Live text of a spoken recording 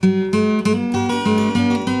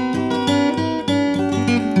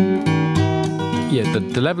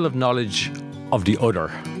The level of knowledge of the other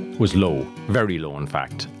was low, very low in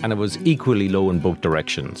fact, and it was equally low in both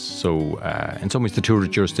directions. So in some ways the two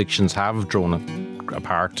jurisdictions have drawn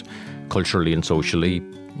apart culturally and socially.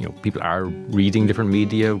 People are reading different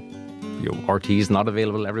media. RT is not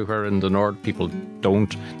available everywhere in the north. People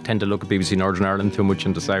don't tend to look at BBC Northern Ireland too much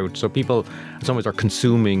in the south. So people in some ways are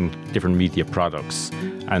consuming different media products,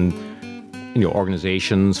 and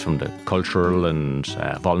organisations from the cultural and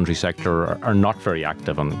voluntary sector are not very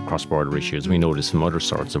active on cross-border issues. We know this from other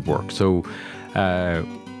sorts of work. So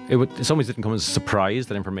in some ways it didn't come as a surprise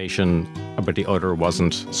that information about the other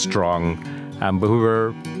wasn't strong, but we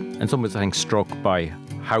were in some ways, I think, struck by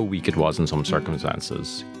how weak it was in some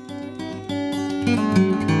circumstances.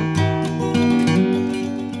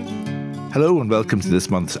 Hello and welcome to this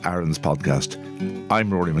month's ARINS podcast.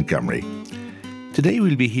 I'm Rory Montgomery. Today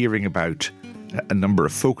we'll be hearing about a number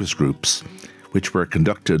of focus groups which were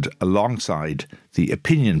conducted alongside the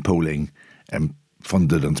opinion polling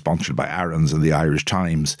funded and sponsored by ARINS and the Irish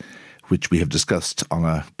Times, which we have discussed on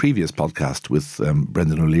a previous podcast with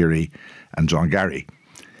Brendan O'Leary and John Garry.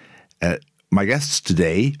 My guests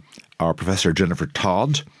today are Professor Jennifer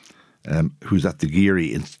Todd, who's at the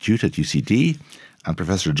Geary Institute at UCD, and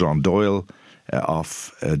Professor John Doyle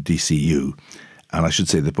of DCU. And I should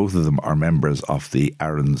say that both of them are members of the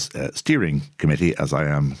ARINS steering committee, as I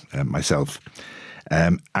am myself.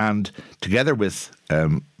 And together with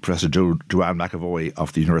Professor Joanne McAvoy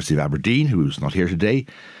of the University of Aberdeen, who's not here today,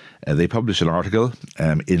 they published an article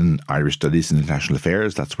in Irish Studies and International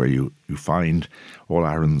Affairs. That's where you find all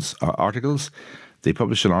ARINS articles. They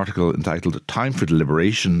published an article entitled "Time for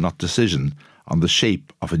Deliberation, Not Decision, on the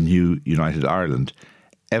Shape of a New United Ireland,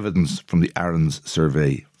 Evidence from the ARINS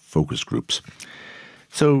Survey Focus Groups."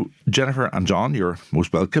 So, Jennifer and John, you're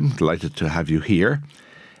most welcome. Delighted to have you here.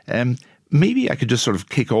 Maybe I could just sort of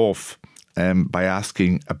kick off by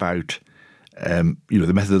asking about the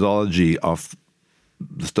methodology of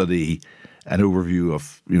the study, an overview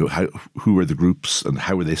of who were the groups and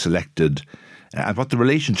how were they selected, and what the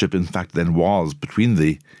relationship, in fact, then was between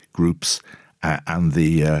the groups and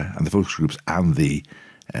the focus groups and the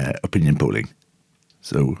opinion polling.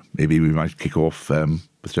 So maybe we might kick off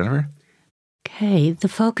with Jennifer. Okay, the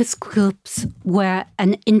focus groups were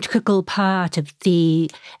an integral part of the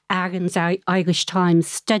ARINS Irish Times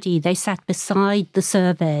study. They sat beside the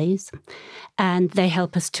surveys and they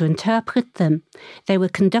help us to interpret them. They were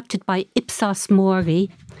conducted by Ipsos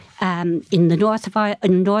Mori in the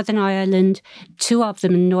Northern Ireland, 2 of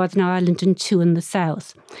them in Northern Ireland and 2 in the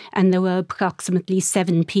south. And there were approximately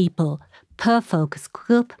 7 people per focus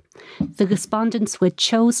group. The respondents were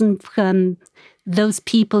chosen from those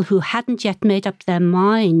people who hadn't yet made up their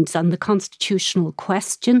minds on the constitutional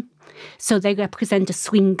question. So they represent a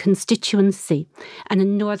swing constituency. And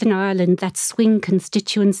in Northern Ireland, that swing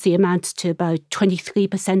constituency amounts to about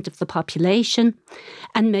 23% of the population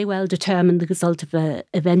and may well determine the result of an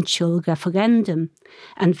eventual referendum.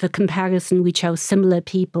 And for comparison, we chose similar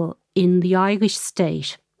people in the Irish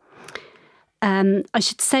state. I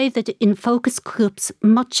should say that in focus groups,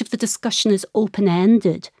 much of the discussion is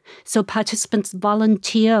open-ended. So participants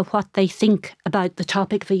volunteer what they think about the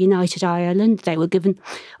topic of a united Ireland. They were given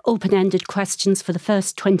open-ended questions for the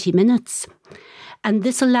first 20 minutes. And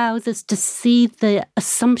this allows us to see the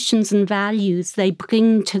assumptions and values they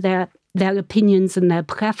bring to their opinions and their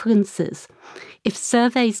preferences. If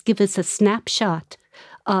surveys give us a snapshot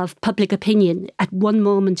of public opinion at one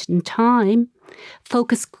moment in time,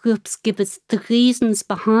 focus groups give us the reasons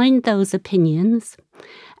behind those opinions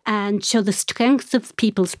and show the strength of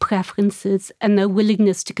people's preferences and their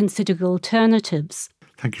willingness to consider alternatives.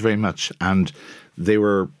 Thank you very much. And they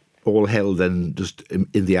were all held then just in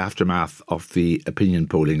the aftermath of the opinion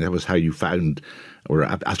polling. That was how you found or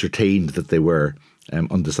ascertained that they were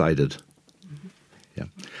undecided. Yeah.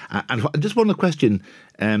 And just one question.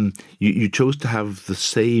 You chose to have the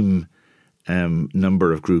same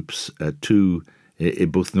number of groups, 2 in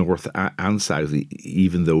both north and south,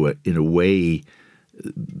 even though in a way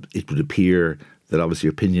it would appear that obviously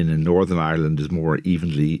opinion in Northern Ireland is more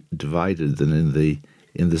evenly divided than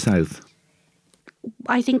in the south.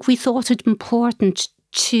 I think we thought it important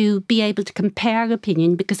to be able to compare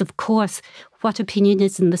opinion because, of course, what opinion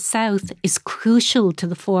is in the south is crucial to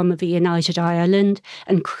the form of a united Ireland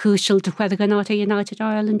and crucial to whether or not a united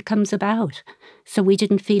Ireland comes about. So we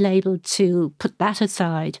didn't feel able to put that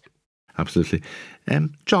aside. Absolutely.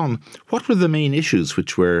 John, what were the main issues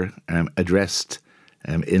which were addressed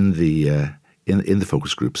in the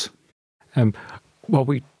focus groups? What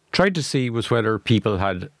we tried to see was whether people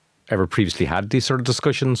had ever previously had these sort of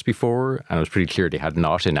discussions before, and it was pretty clear they had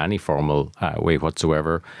not in any formal way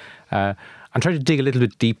whatsoever. and try to dig a little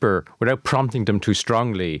bit deeper without prompting them too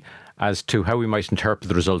strongly as to how we might interpret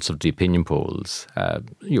the results of the opinion polls.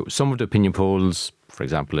 Some of the opinion polls, for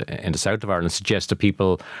example, in the south of Ireland, suggest that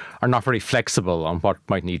people are not very flexible on what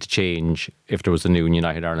might need to change if there was a new and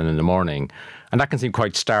united Ireland in the morning. And that can seem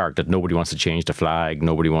quite stark, that nobody wants to change the flag,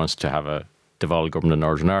 nobody wants to have a devolved government in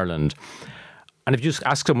Northern Ireland. And if you just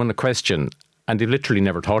ask someone a question, and they've literally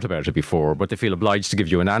never thought about it before, but they feel obliged to give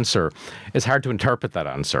you an answer, it's hard to interpret that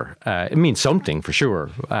answer. It means something, for sure,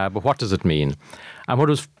 but what does it mean? And what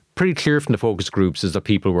was pretty clear from the focus groups is that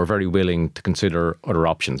people were very willing to consider other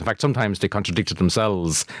options. In fact, sometimes they contradicted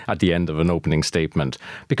themselves at the end of an opening statement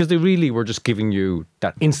because they really were just giving you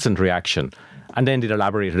that instant reaction, and then they'd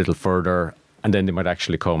elaborate a little further, and then they might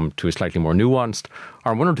actually come to a slightly more nuanced,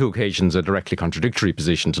 or on one or two occasions, a directly contradictory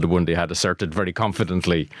position to the one they had asserted very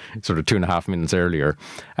confidently sort of 2.5 minutes earlier.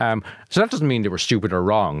 So that doesn't mean they were stupid or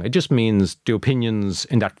wrong. It just means the opinions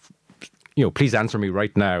in that, please answer me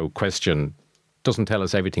right now question doesn't tell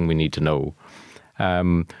us everything we need to know.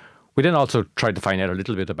 We then also tried to find out a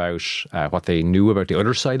little bit about what they knew about the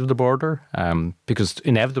other side of the border, because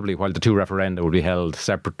inevitably, while the two referenda will be held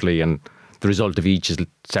separately and the result of each is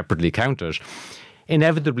separately counted,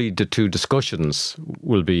 inevitably the two discussions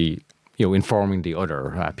will be informing the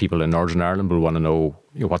other. People in Northern Ireland will want to know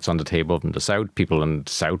what's on the table in the South. People in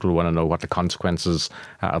the South will want to know what the consequences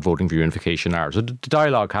of voting for unification are. So the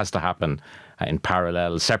dialogue has to happen in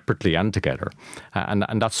parallel, separately and together.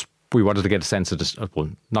 And that's, we wanted to get a sense of this, well,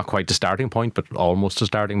 not quite the starting point, but almost a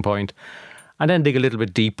starting point. And then dig a little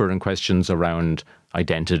bit deeper in questions around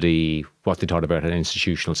identity, what they thought about an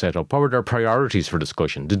institutional setup, what were their priorities for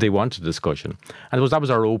discussion, did they want a discussion? And that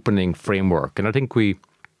was our opening framework. And I think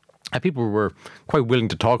people were quite willing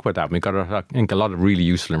to talk about that. We got, I think, a lot of really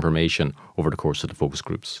useful information over the course of the focus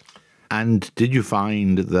groups. And did you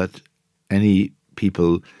find that any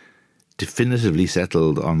people definitively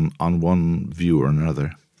settled on one view or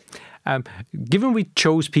another? Given we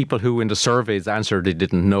chose people who in the surveys answered they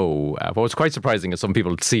didn't know, what was quite surprising is some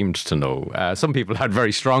people seemed to know. Some people had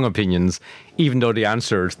very strong opinions, even though they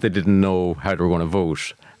answered they didn't know how they were going to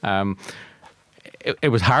vote. It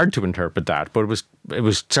was hard to interpret that, but it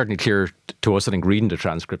was certainly clear to us, I think, reading the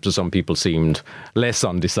transcripts, that some people seemed less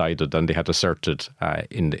undecided than they had asserted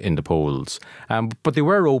in the polls. But they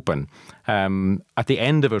were open. At the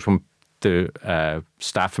end of it, when the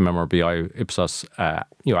staff from MRBI Ipsos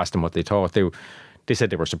asked them what they thought, they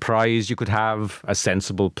said they were surprised you could have a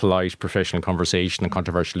sensible, polite, professional conversation on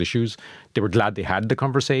controversial issues. They were glad they had the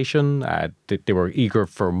conversation. They were eager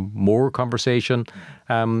for more conversation.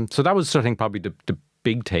 So that was, I think, probably the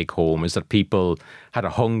big take home, is that people had a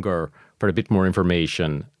hunger for a bit more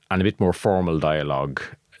information and a bit more formal dialogue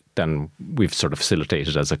than we've sort of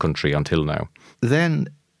facilitated as a country until now. Then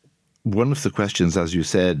one of the questions, as you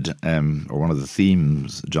said, or one of the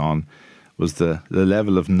themes, John, was the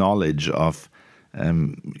level of knowledge of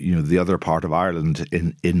the other part of Ireland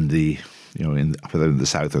in whether in the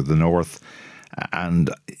south or the north. And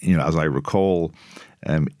as I recall,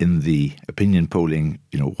 in the opinion polling,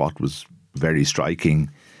 what was very striking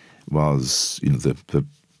was the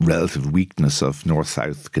relative weakness of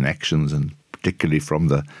north-south connections, and particularly from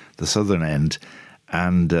the southern end.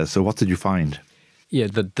 And so what did you find? Yeah,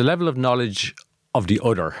 the level of knowledge of the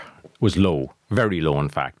other was low, very low in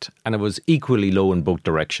fact, and it was equally low in both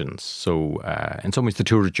directions. So in some ways the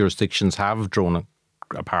two jurisdictions have drawn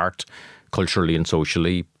apart culturally and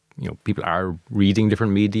socially. People are reading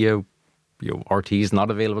different media. RT is not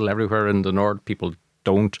available everywhere in the north. People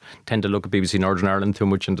don't tend to look at BBC Northern Ireland too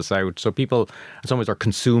much in the south. So people in some ways are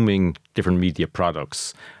consuming different media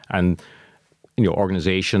products, and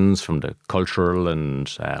organisations from the cultural and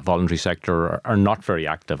voluntary sector are not very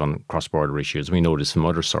active on cross-border issues. We know this from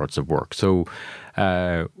other sorts of work. So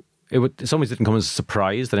in some ways didn't come as a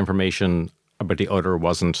surprise that information about the other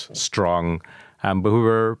wasn't strong. But we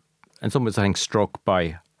were, in some ways, I think, struck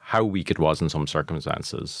by how weak it was in some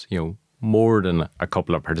circumstances. More than a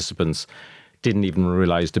couple of participants didn't even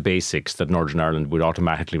realise the basics, that Northern Ireland would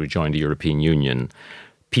automatically rejoin the European Union.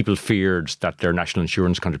 People feared that their national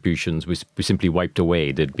insurance contributions would be simply wiped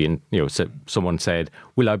away. They'd been, someone said,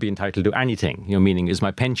 "Will I be entitled to anything?" Meaning, is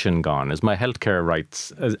my pension gone? Is my healthcare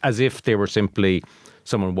rights? As if they were simply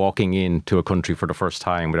someone walking into a country for the first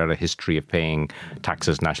time without a history of paying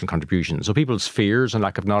taxes, national contributions. So people's fears and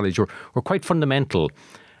lack of knowledge were quite fundamental.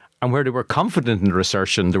 And where they were confident in their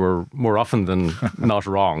assertion, they were more often than not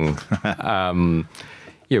wrong.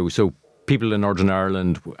 So people in Northern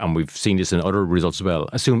Ireland, and we've seen this in other results as well,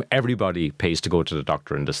 assume everybody pays to go to the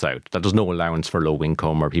doctor in the south, that there's no allowance for low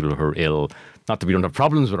income or people who are ill. Not that we don't have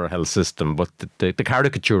problems with our health system, but the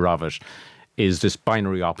caricature of it is this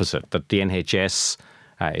binary opposite, that the NHS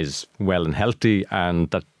is well and healthy and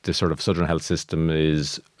that the sort of Southern health system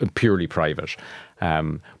is purely private.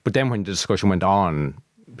 But then when the discussion went on,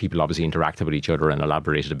 people obviously interacted with each other and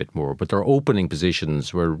elaborated a bit more. But their opening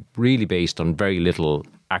positions were really based on very little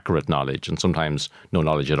accurate knowledge and sometimes no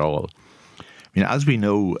knowledge at all. I mean, as we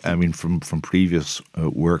know, from previous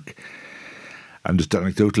work, and just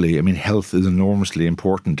anecdotally, health is enormously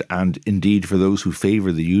important. And indeed, for those who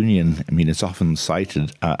favour the union, it's often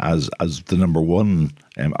cited as the number one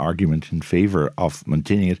argument in favour of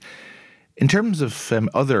maintaining it. In terms of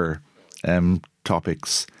other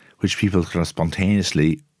topics which people kind of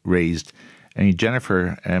spontaneously raised,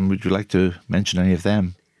 Jennifer, would you like to mention any of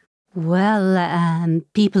them? Well,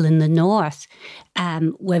 people in the north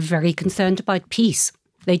were very concerned about peace.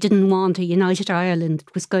 They didn't want a united Ireland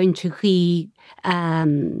that was going to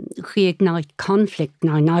reignite conflict.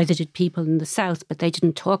 Now, neither did people in the south, but they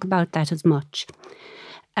didn't talk about that as much.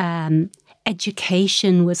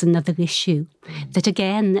 Education was another issue. That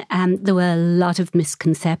again, there were a lot of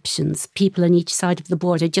misconceptions. People on each side of the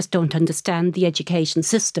border just don't understand the education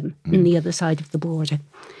system in the other side of the border.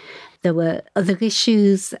 There were other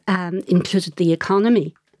issues, included the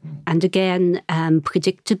economy. And again,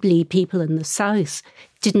 predictably, people in the south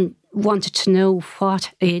wanted to know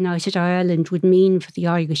what a united Ireland would mean for the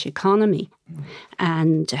Irish economy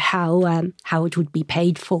and how it would be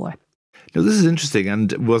paid for. Now, this is interesting.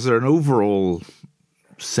 And was there an overall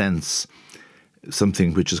sense,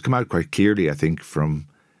 something which has come out quite clearly, I think, from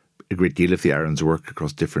a great deal of the ARINS work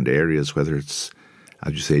across different areas, whether it's,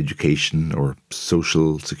 as you say, education or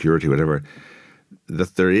social security, whatever,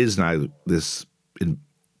 that there is now this, in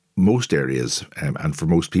most areas and for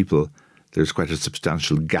most people, there's quite a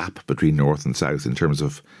substantial gap between North and South in terms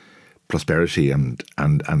of prosperity and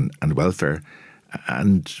welfare.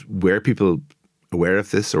 And were people aware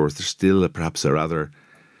of this, or is there still perhaps a rather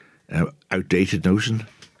outdated notion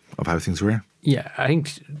of how things were? Yeah, I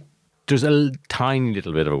think there's a tiny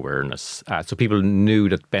little bit of awareness. So people knew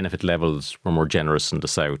that benefit levels were more generous in the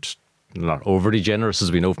South. Not overly generous,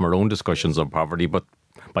 as we know from our own discussions on poverty, but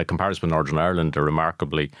by comparison with Northern Ireland, they're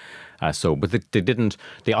remarkably so. But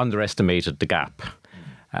they underestimated the gap.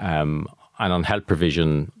 And on health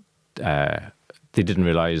provision, they didn't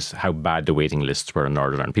realise how bad the waiting lists were in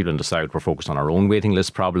Northern Ireland. People in the South were focused on our own waiting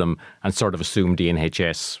list problem and sort of assumed the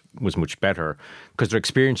NHS was much better because their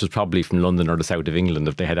experience was probably from London or the south of England,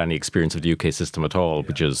 if they had any experience of the UK system at all,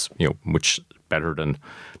 which is much better than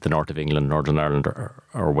the north of England, Northern Ireland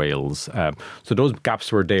or Wales. So those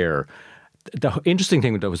gaps were there. The interesting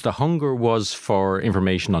thing was the hunger was for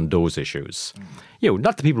information on those issues.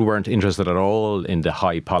 Not that people weren't interested at all in the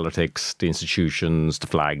high politics, the institutions, the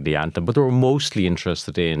flag, the anthem, but they were mostly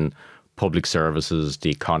interested in public services, the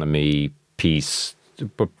economy, peace,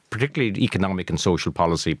 but particularly economic and social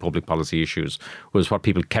policy, public policy issues was what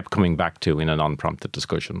people kept coming back to in an unprompted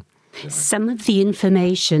discussion. Some of the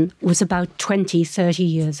information was about 20, 30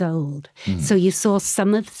 years old. So you saw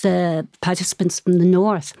some of the participants from the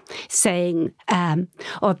north saying,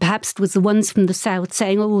 or perhaps it was the ones from the south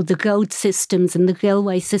saying, the road systems and the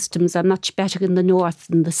railway systems are much better in the north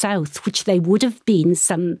than the south, which they would have been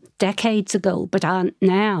some decades ago, but aren't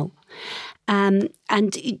now. And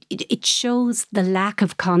it shows the lack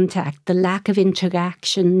of contact, the lack of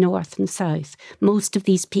interaction north and south. Most of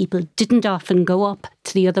these people didn't often go up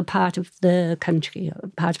to the other part of the country, or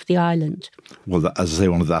part of the island. Well, as I say,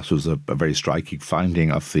 one of that was a very striking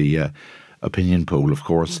finding of the opinion poll, of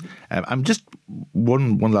course. I'm just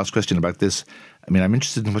one last question about this. I'm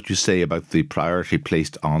interested in what you say about the priority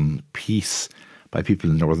placed on peace by people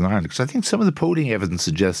in Northern Ireland, because I think some of the polling evidence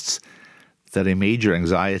suggests that a major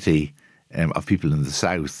anxiety of people in the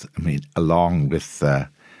south, along with the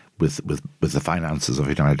finances of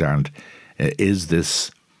United Ireland, is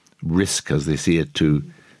this risk, as they see it, to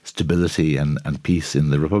stability and peace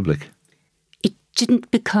in the Republic. It didn't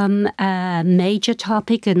become a major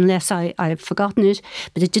topic, unless I've forgotten it,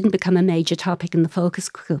 but it didn't become a major topic in the focus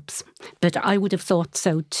groups. But I would have thought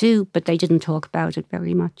so too, but they didn't talk about it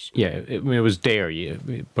very much. Yeah, it was there,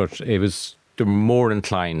 but it was... They're more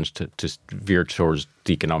inclined to veer towards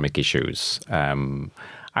the economic issues and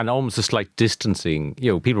almost a slight distancing.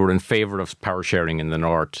 People were in favour of power sharing in the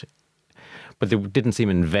north, but they didn't seem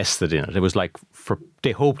invested in it. It was like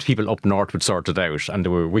they hoped people up north would sort it out and they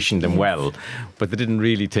were wishing them well, but they didn't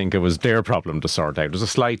really think it was their problem to sort out. There was a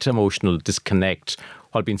slight emotional disconnect.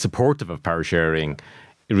 While being supportive of power sharing,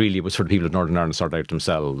 it really was for the people of Northern Ireland to sort out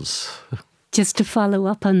themselves. Just to follow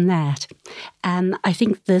up on that, I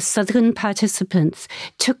think the Southern participants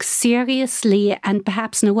took seriously, and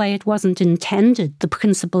perhaps in a way it wasn't intended, the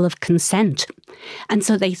principle of consent. And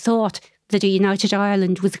so they thought that a united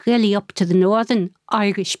Ireland was really up to the Northern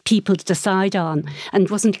Irish people to decide on and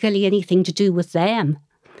wasn't really anything to do with them,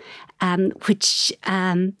 which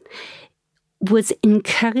was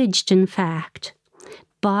encouraged, in fact,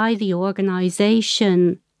 by the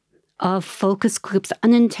organisation of focus groups,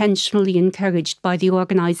 unintentionally encouraged by the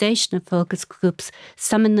organisation of focus groups,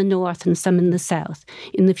 some in the north and some in the south.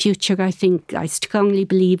 In the future, I strongly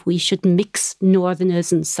believe we should mix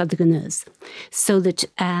northerners and southerners so that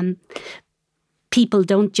people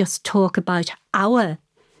don't just talk about our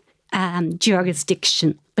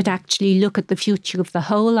jurisdiction, but actually look at the future of the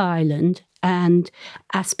whole island and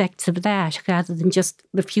aspects of that rather than just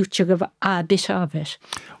the future of a bit of it.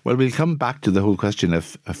 Well, we'll come back to the whole question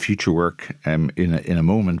of future work in a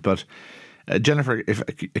moment. But Jennifer, if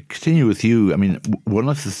I continue with you, I mean, one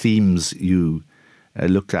of the themes you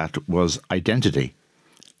looked at was identity.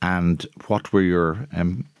 And what were your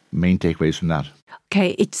main takeaways from that?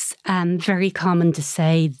 Okay, it's very common to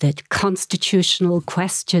say that constitutional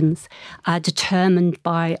questions are determined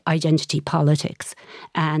by identity politics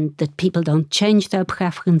and that people don't change their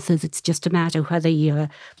preferences. It's just a matter whether you're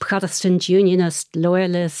Protestant, Unionist,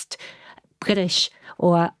 Loyalist, British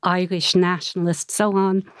or Irish nationalist, so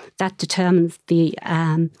on. That determines the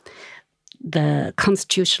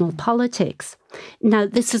constitutional politics. Now,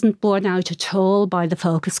 this isn't borne out at all by the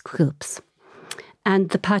focus groups.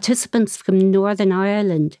 And the participants from Northern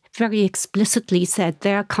Ireland very explicitly said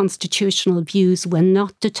their constitutional views were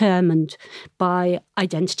not determined by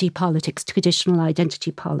identity politics, traditional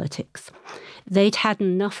identity politics. They'd had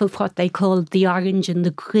enough of what they called the orange and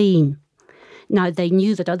the green. Now, they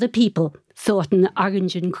knew that other people thought in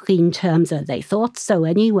orange and green terms, or they thought so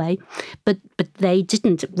anyway, but they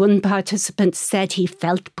didn't. One participant said he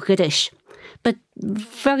felt British. But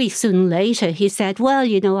very soon later, he said, well,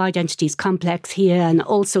 identity is complex here and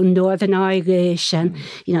also Northern Irish and,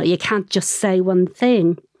 you can't just say one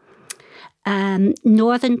thing.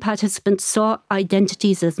 Northern participants saw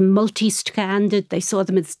identities as multi-stranded. They saw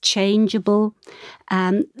them as changeable.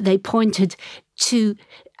 They pointed to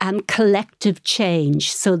collective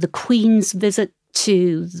change. So the Queen's visit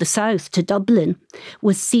to the south, to Dublin,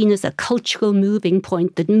 was seen as a cultural moving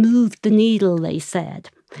point that moved the needle, they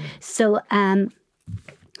said. So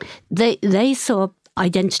they saw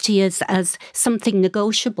identity as something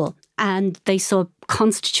negotiable, and they saw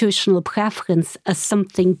constitutional preference as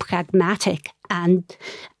something pragmatic and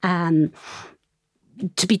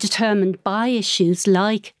to be determined by issues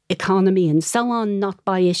like economy and so on, not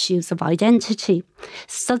by issues of identity.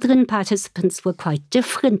 Southern participants were quite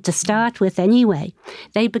different to start with anyway.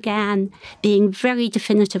 They began being very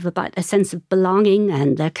definitive about a sense of belonging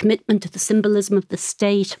and their commitment to the symbolism of the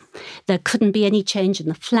state. There couldn't be any change in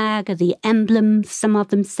the flag or the emblem, some of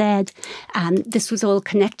them said. This was all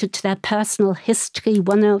connected to their personal history.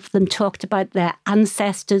 One of them talked about their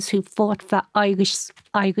ancestors who fought for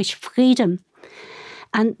Irish freedom.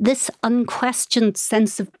 And this unquestioned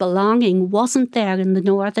sense of belonging wasn't there in the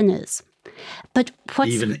Northerners. But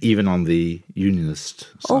even on the Unionist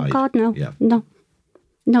side? Oh, God, no. Yeah. No,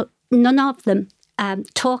 none of them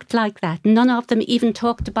talked like that. None of them even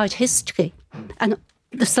talked about history. And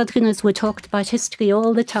the Southerners were talked about history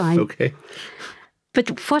all the time. Okay.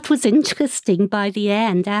 But what was interesting by the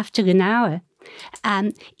end, after an hour,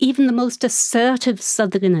 even the most assertive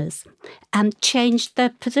Southerners changed their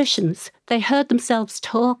positions. They heard themselves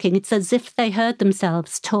talking. It's as if they heard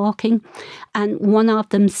themselves talking. And one of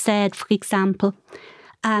them said, for example,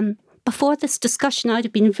 before this discussion, I'd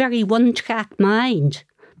have been a very one-track mind,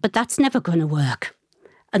 but that's never going to work.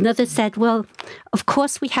 Another said, well, of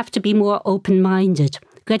course we have to be more open-minded,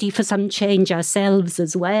 ready for some change ourselves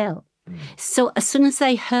as well. So as soon as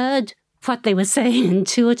they heard what they were saying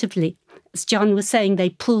intuitively, as John was saying,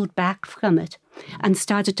 they pulled back from it and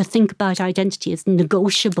started to think about identity as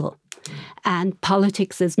negotiable and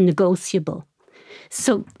politics as negotiable.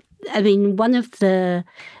 So, I mean, one of the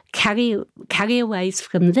carryaways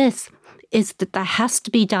from this is that there has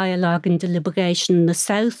to be dialogue and deliberation in the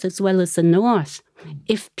South as well as the North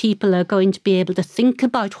if people are going to be able to think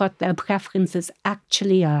about what their preferences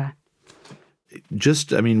actually are.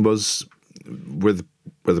 Just, I mean, were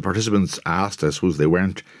the participants asked, I suppose they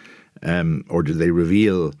weren't, or did they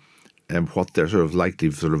reveal what their sort of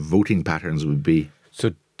likely sort of voting patterns would be?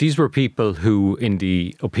 So these were people who, in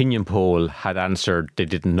the opinion poll, had answered they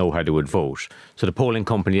didn't know how they would vote. So the polling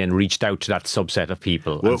company then reached out to that subset of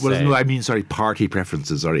people. Party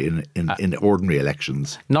preferences, in ordinary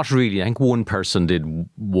elections. Not really. I think one person did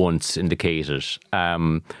once indicate it.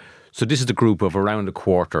 So this is the group of around a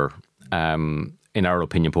quarter in our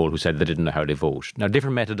opinion poll who said they didn't know how to vote. Now,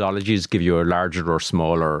 different methodologies give you a larger or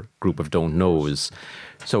smaller group of don't knows.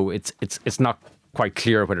 So it's not quite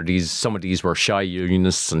clear whether some of these were shy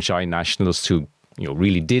unionists and shy nationalists who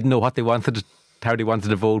really did know what they wanted, how they wanted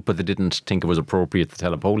to vote, but they didn't think it was appropriate to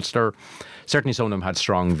tell a pollster. Certainly some of them had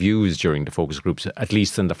strong views during the focus groups, at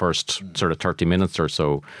least in the first sort of 30 minutes or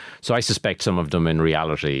so. So I suspect some of them in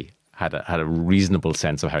reality had a reasonable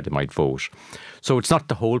sense of how they might vote. So it's not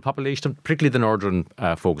the whole population, particularly the northern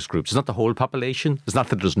focus groups. It's not the whole population. It's not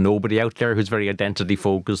that there's nobody out there who's very identity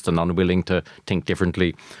focused and unwilling to think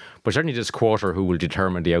differently. But certainly this quarter who will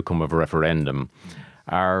determine the outcome of a referendum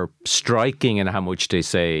are striking in how much they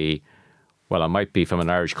say, well, I might be from an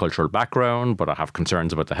Irish cultural background, but I have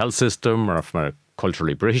concerns about the health system, or from a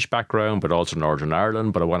culturally British background, but also Northern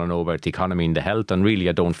Ireland, but I want to know about the economy and the health. And really,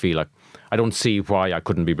 I don't see why I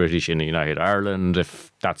couldn't be British in the United Ireland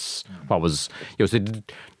if that's what was, so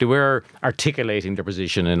they were articulating their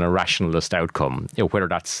position in a rationalist outcome, whether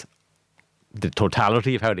that's the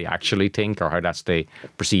totality of how they actually think or how they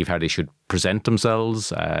perceive how they should present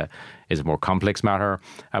themselves is a more complex matter.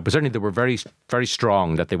 But certainly they were very, very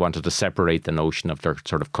strong that they wanted to separate the notion of their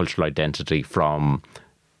sort of cultural identity from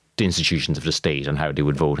the institutions of the state and how they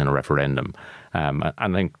would vote in a referendum. And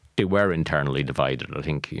I think they were internally divided. I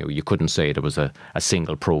think you couldn't say there was a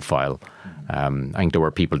single profile. I think there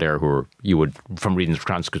were people there who you would, from reading the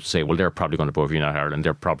transcript, say, well, they're probably going to vote for United Ireland,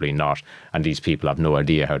 they're probably not, and these people have no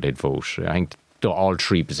idea how they'd vote. I think all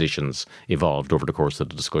three positions evolved over the course of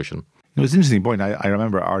the discussion. It was an interesting point. I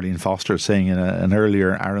remember Arlene Foster saying in an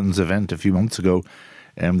earlier ARINS event a few months ago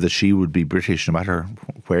that she would be British no matter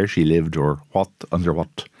where she lived or under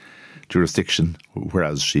what jurisdiction,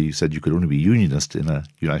 whereas she said you could only be unionist in a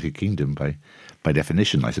United Kingdom by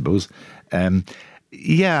definition, I suppose.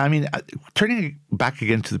 Turning back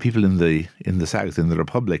again to the people in the South, in the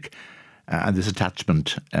Republic, and this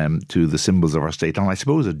attachment to the symbols of our state, and I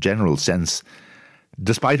suppose a general sense,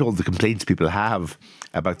 despite all the complaints people have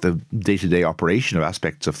about the day-to-day operation of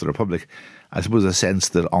aspects of the Republic, I suppose a sense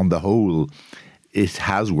that on the whole it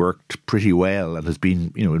has worked pretty well and has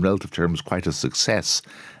been, in relative terms, quite a success.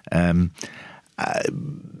 You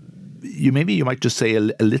might just say a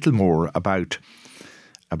little more about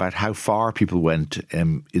how far people went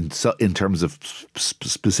in terms of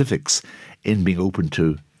specifics in being open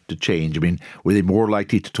to change. I mean, were they more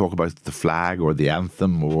likely to talk about the flag or the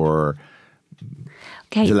anthem or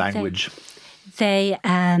the language?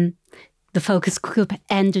 The focus group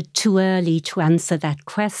ended too early to answer that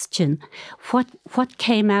question. What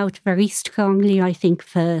came out very strongly, I think,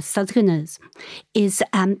 for Southerners is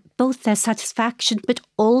both their satisfaction, but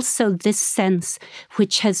also this sense,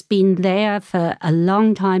 which has been there for a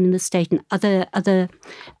long time in the state, and other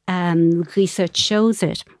research shows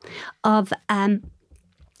it, of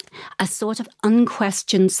a sort of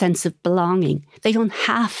unquestioned sense of belonging. They don't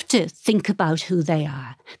have to think about who they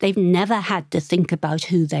are. They've never had to think about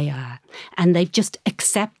who they are. And they've just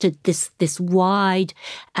accepted this wide,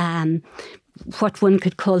 what one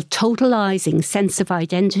could call totalizing sense of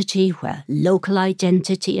identity, where local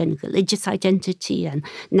identity and religious identity and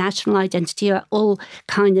national identity are all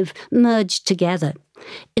kind of merged together.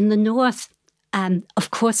 In the North,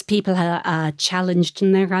 of course, people are challenged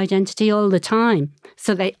in their identity all the time.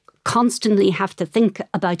 So they constantly have to think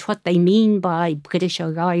about what they mean by British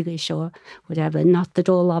or Irish or whatever. Not that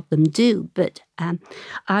all of them do, but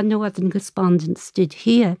our northern respondents did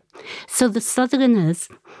here. So the Southerners,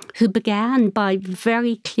 who began by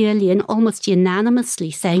very clearly and almost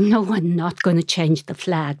unanimously saying, no, we're not going to change the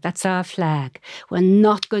flag. That's our flag. We're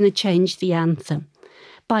not going to change the anthem.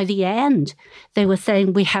 By the end, they were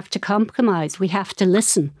saying, we have to compromise, we have to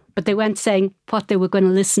listen. But they weren't saying what they were going to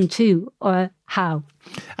listen to or how.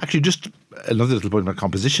 Actually, just another little point about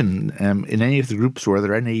composition. In any of the groups, were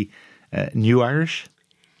there any new Irish?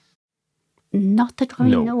 Not that I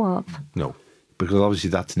know of. No. Because obviously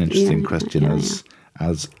that's an interesting question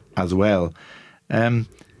as well. Now,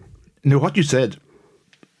 what you said,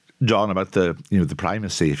 John, about the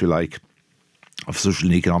primacy, if you like, of social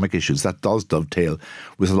and economic issues, that does dovetail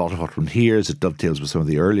with a lot of what one hears. It dovetails with some of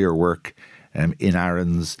the earlier work in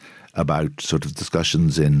ARINS about sort of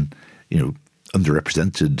discussions in,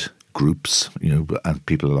 underrepresented groups, and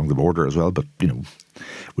people along the border as well, but,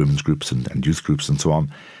 women's groups and youth groups and so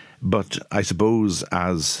on. But I suppose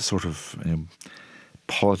as sort of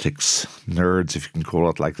politics nerds, if you can call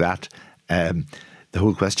it like that, the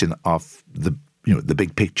whole question of the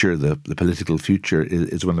big picture, the political future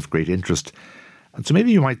is one of great interest. And so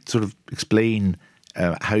maybe you might sort of explain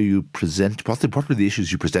how you present, what were the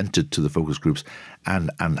issues you presented to the focus groups, and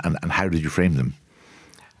how did you frame them?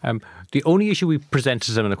 The only issue we presented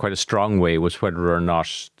to them in quite a strong way was whether or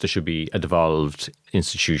not there should be a devolved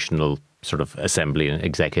institutional sort of assembly and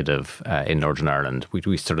executive in Northern Ireland.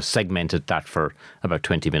 We sort of segmented that for about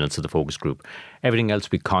 20 minutes of the focus group. Everything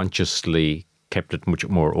else we consciously kept it much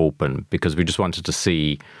more open because we just wanted to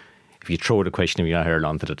see if you throw the question of Ireland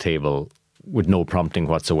onto the table with no prompting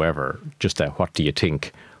whatsoever, just what do you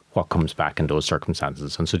think, what comes back in those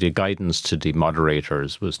circumstances. And so the guidance to the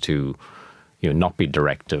moderators was to not be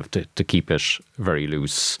directive, to keep it very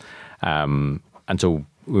loose. And so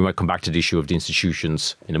we might come back to the issue of the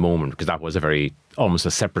institutions in a moment, because that was almost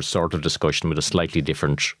a separate sort of discussion with a slightly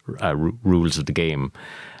different rules of the game.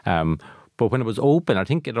 But when it was open, I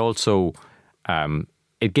think it also,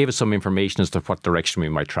 it gave us some information as to what direction we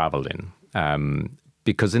might travel in.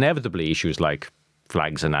 Because inevitably issues like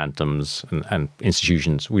flags and anthems and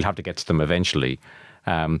institutions, we'll have to get to them eventually.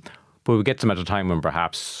 But we get to them at a time when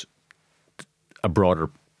perhaps a broader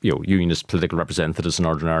unionist political representatives in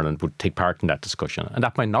Northern Ireland would take part in that discussion. And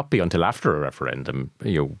that might not be until after a referendum.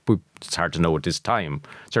 It's hard to know at this time.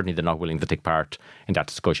 Certainly they're not willing to take part in that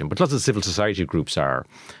discussion. But lots of civil society groups are.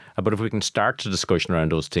 But if we can start the discussion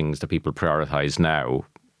around those things that people prioritise now,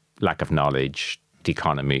 lack of knowledge, the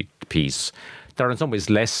economy, peace, they're in some ways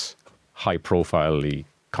less high-profilely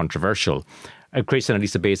controversial. It creates at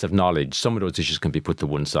least a base of knowledge. Some of those issues can be put to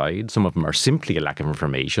one side. Some of them are simply a lack of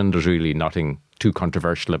information. There's really nothing too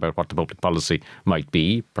controversial about what the public policy might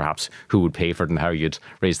be. Perhaps who would pay for it and how you'd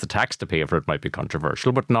raise the tax to pay for it might be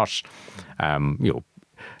controversial, but not,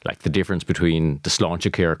 like the difference between the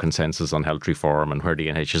Sláinte Care consensus on health reform and where the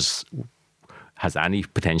NHS has any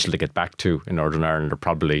potential to get back to in Northern Ireland are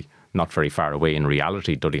probably not very far away in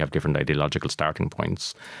reality, though they have different ideological starting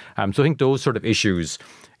points. So I think those sort of issues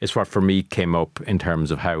is what for me came up in terms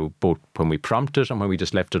of how both when we prompted and when we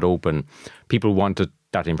just left it open, people wanted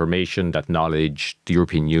that information, that knowledge, the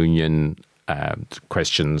European Union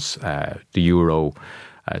questions, the euro,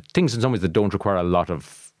 things in some ways that don't require a lot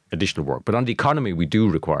of additional work. But on the economy, we do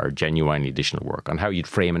require genuinely additional work. On how you'd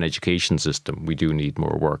frame an education system, we do need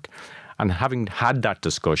more work. And having had that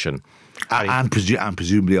discussion... And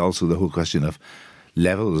presumably also the whole question of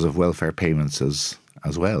levels of welfare payments as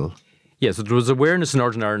well. Yes, there was awareness in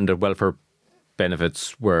Northern Ireland that welfare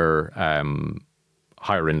benefits were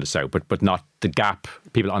higher in the south, but not the gap.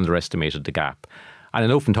 People underestimated the gap. And I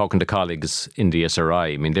know from talking to colleagues in the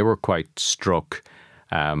SRI, I mean, they were quite struck.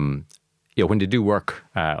 When they do work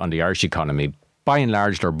on the Irish economy, by and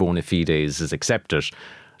large, their bona fides is accepted.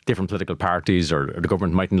 Different political parties or the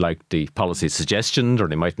government mightn't like the policy suggestions or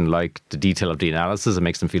they mightn't like the detail of the analysis. It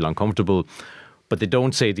makes them feel uncomfortable. But they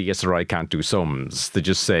don't say the SRI can't do sums. They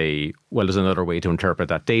just say, well, there's another way to interpret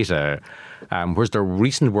that data. Whereas their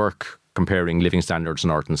recent work comparing living standards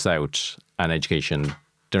north and south and education,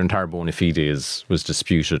 their entire bona fides was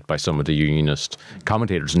disputed by some of the unionist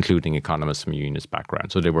commentators, including economists from unionist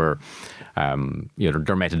background. So they were,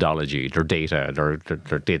 their methodology, their data,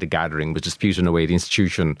 their data gathering was disputed in a way the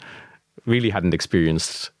institution really hadn't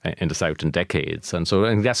experienced in the South in decades. And so I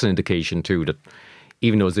think that's an indication too that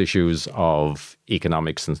even those issues of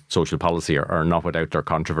economics and social policy are not without their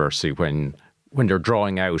controversy when they're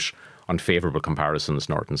drawing out unfavourable comparisons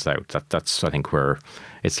north and south. That's I think where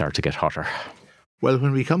it started to get hotter. Well,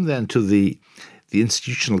 when we come then to the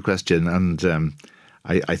institutional question, and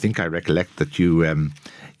I think I recollect that you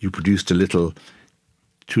produced two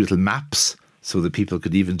little maps so that people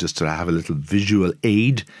could even just have a little visual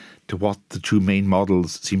aid to what the two main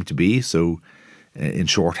models seem to be. So in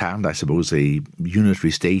shorthand, I suppose a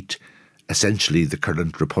unitary state, essentially the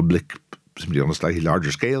current republic, simply on a slightly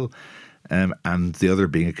larger scale, and the other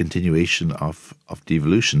being a continuation of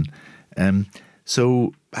devolution.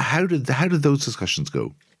 So how did those discussions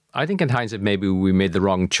go? I think in hindsight, maybe we made the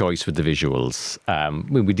wrong choice with the visuals.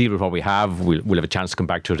 We deal with what we have. We'll have a chance to come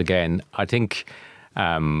back to it again. I think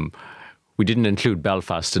we didn't include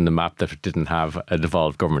Belfast in the map that didn't have a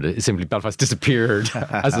devolved government. It simply Belfast disappeared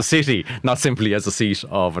as a city, not simply as a seat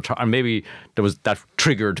of a... And maybe that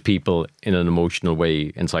triggered people in an emotional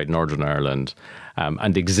way inside Northern Ireland.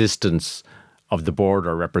 And the existence of the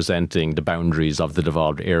border representing the boundaries of the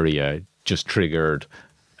devolved area just triggered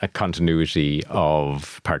a continuity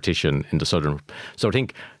of partition in the southern. So I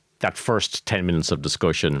think that first 10 minutes of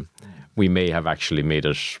discussion, we may have actually made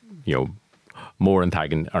it, more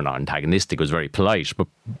not antagonistic, it was very polite, but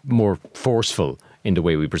more forceful in the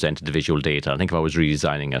way we presented the visual data. I think if I was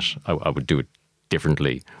redesigning it, I would do it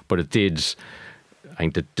differently. But it did, I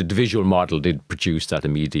think that the visual model did produce that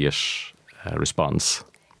immediate response.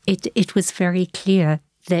 It was very clear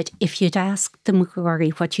that if you'd asked the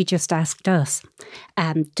Macquarie what you just asked us,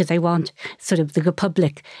 do they want sort of the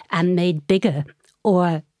Republic made bigger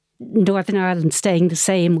or Northern Ireland staying the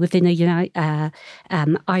same within a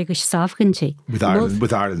Irish sovereignty. With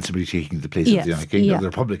Ireland simply taking the place of the United Kingdom, the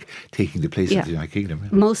Republic taking the place of the United Kingdom. Yeah.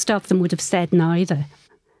 Most of them would have said neither.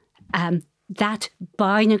 That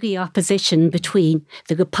binary opposition between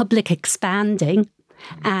the Republic expanding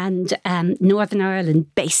and Northern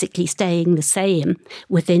Ireland basically staying the same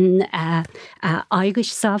within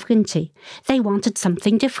Irish sovereignty. They wanted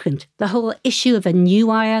something different. The whole issue of a new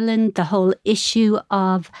Ireland, the whole issue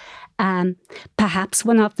of perhaps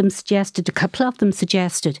one of them suggested, a couple of them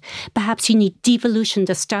suggested, perhaps you need devolution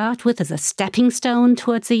to start with as a stepping stone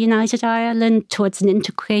towards a united Ireland, towards an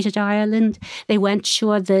integrated Ireland. They weren't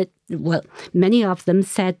sure that, well, many of them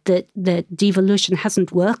said that devolution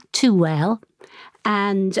hasn't worked too well.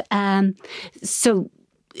 And so,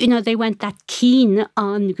 they weren't that keen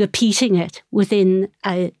on repeating it within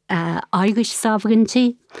Irish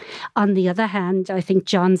sovereignty. On the other hand, I think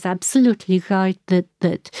John's absolutely right that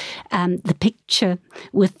the picture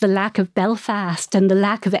with the lack of Belfast and the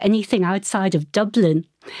lack of anything outside of Dublin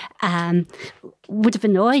would have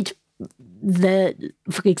annoyed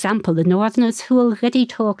for example, the Northerners who already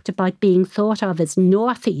talked about being thought of as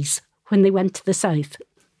Northies when they went to the south.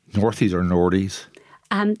 Northies or Nordies?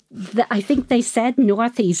 I think they said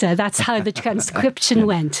Northies. That's how the transcription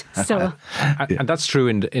went. So, and that's true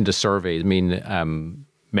in the surveys. I mean,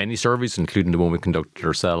 many surveys, including the one we conducted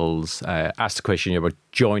ourselves, asked the question about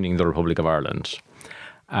joining the Republic of Ireland.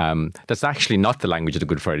 That's actually not the language of the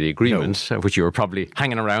Good Friday Agreement, which you were probably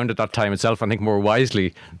hanging around at that time itself. I think more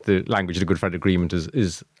wisely, the language of the Good Friday Agreement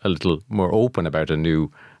is a little more open about a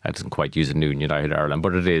new, it doesn't quite use a new United Ireland,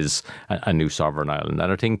 but it is a new sovereign Ireland.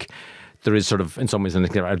 And I think there is sort of, in some ways,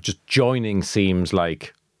 just joining seems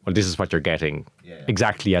like, well, this is what you're getting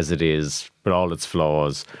exactly as it is, but all its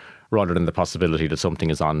flaws, rather than the possibility that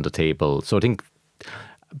something is on the table. So I think,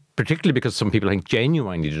 particularly because some people, I think,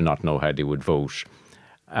 genuinely do not know how they would vote,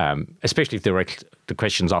 especially if the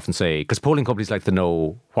questions often say, because polling companies like to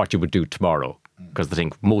know what you would do tomorrow, because they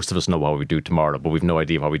think most of us know what we do tomorrow, but we've no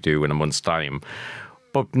idea what we do in a month's time.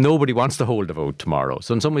 But nobody wants to hold a vote tomorrow.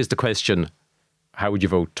 So in some ways, the question, how would you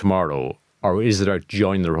vote tomorrow, or is it about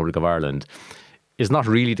joining the Republic of Ireland, is not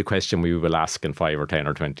really the question we will ask in 5 or 10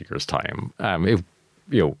 or 20 years' time.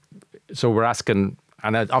 So we're asking,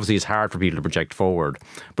 and obviously it's hard for people to project forward,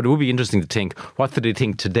 but it would be interesting to think, what do they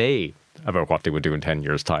think today about what they would do in 10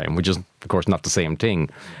 years' time, which is, of course, not the same thing.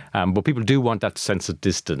 But people do want that sense of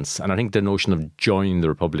distance. And I think the notion of joining the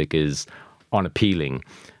Republic is unappealing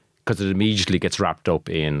because it immediately gets wrapped up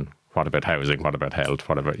in, what about housing? What about health?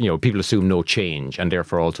 What about, people assume no change, and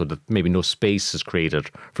therefore also that maybe no space is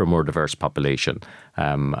created for a more diverse population.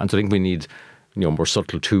 And so I think we need, more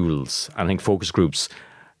subtle tools. And I think focus groups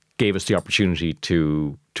gave us the opportunity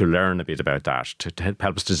to learn a bit about that, to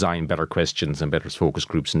help us design better questions and better focus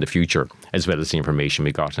groups in the future, as well as the information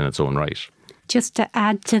we got in its own right. Just to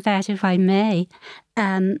add to that, if I may,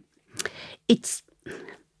 it's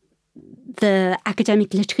the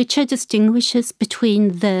academic literature distinguishes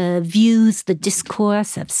between the views, the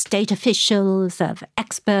discourse of state officials, of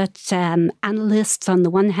expert analysts on the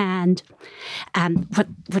one hand,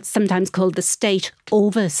 what's sometimes called the state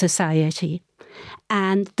over society,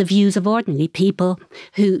 and the views of ordinary people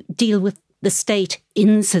who deal with the state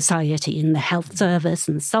in society, in the health service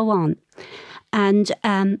and so on. And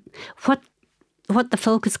what the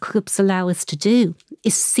focus groups allow us to do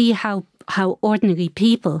is see how ordinary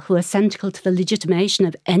people who are central to the legitimation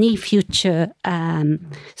of any future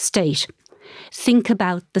state think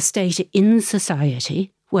about the state in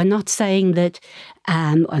society. We're not saying that,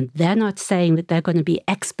 and they're not saying that they're going to be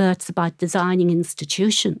experts about designing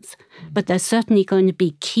institutions, but they're certainly going to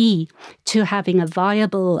be key to having a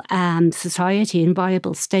viable society and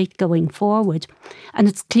viable state going forward. And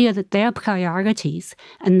it's clear that their priorities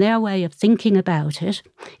and their way of thinking about it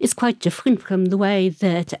is quite different from the way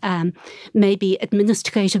that may be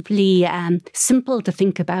administratively simple to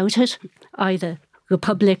think about it, either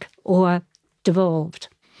republic or devolved.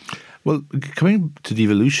 Well, coming to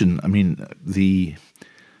devolution, I mean, the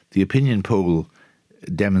opinion poll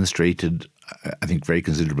demonstrated, I think, very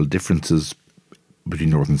considerable differences between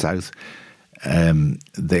North and South.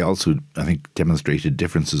 They also, I think, demonstrated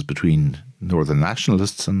differences between Northern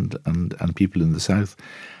nationalists and people in the South.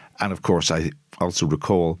 And of course, I also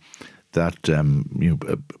recall that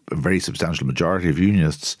a very substantial majority of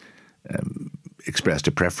unionists expressed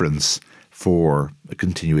a preference for a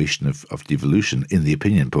continuation of devolution in the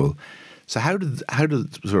opinion poll. So how did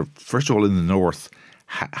sort of, first of all, in the North,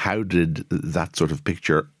 how did that sort of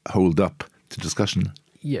picture hold up to discussion?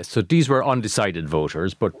 Yes, so these were undecided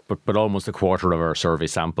voters, but almost a quarter of our survey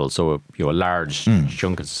sample, so a large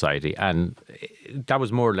chunk of society. And that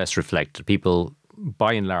was more or less reflected. People,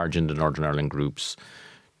 by and large, in the Northern Ireland groups,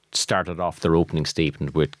 started off their opening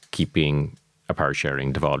statement with keeping a power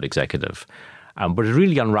sharing devolved executive. But it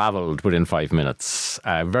really unravelled within 5 minutes.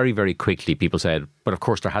 Very, very quickly, people said, but of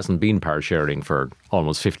course there hasn't been power sharing for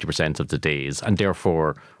almost 50% of the days, and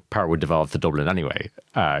therefore power would devolve to Dublin anyway,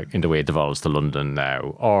 in the way it devolves to London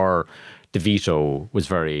now. Or the veto was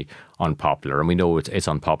very unpopular, and we know it's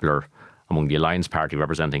unpopular among the Alliance Party,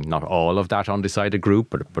 representing not all of that undecided group,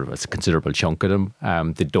 but it's a considerable chunk of them.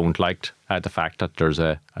 They don't like the fact that there's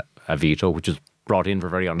a veto, which is brought in for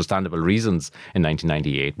very understandable reasons in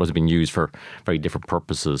 1998, was being used for very different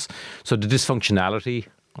purposes. So the dysfunctionality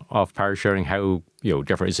of power sharing, how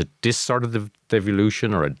different is it? This sort of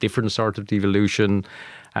devolution or a different sort of devolution?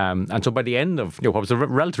 And so by the end of what was a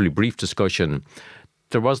relatively brief discussion,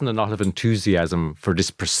 there wasn't a lot of enthusiasm for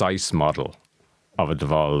this precise model of a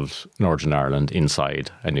devolved Northern Ireland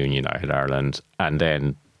inside a new united Ireland. And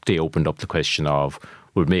then they opened up the question of,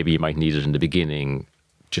 well, maybe you might need it in the beginning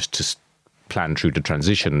just to plan through the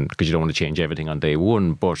transition, because you don't want to change everything on day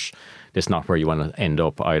one, but that's not where you want to end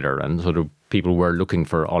up either. And so the people were looking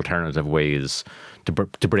for alternative ways to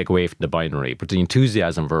break away from the binary. But the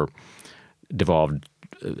enthusiasm for devolved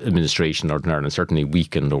administration in Northern Ireland certainly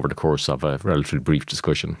weakened over the course of a relatively brief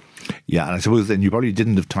discussion. Yeah, and I suppose then you probably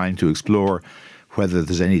didn't have time to explore whether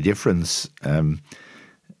there's any difference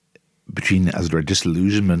between, as it were,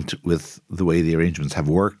 disillusionment with the way the arrangements have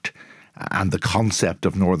worked and the concept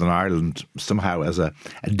of Northern Ireland somehow as a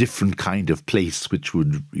different kind of place, which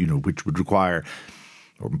would require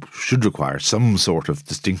or should require some sort of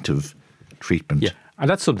distinctive treatment. Yeah, and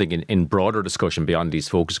that's something in broader discussion beyond these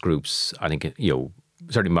focus groups. I think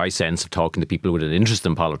certainly my sense of talking to people with an interest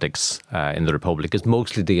in politics in the Republic is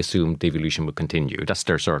mostly they assume devolution will continue. That's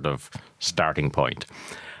their sort of starting point.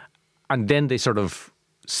 And then they sort of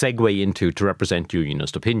segue into to represent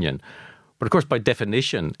unionist opinion. But of course, by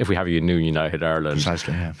definition, if we have a new united Ireland,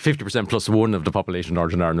 precisely, yeah, 50% plus one of the population of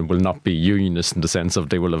Northern Ireland will not be unionist in the sense of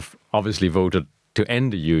they will have obviously voted to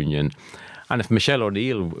end the union. And if Michelle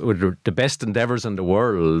O'Neill, with the best endeavours in the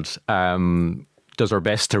world, does her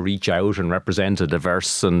best to reach out and represent a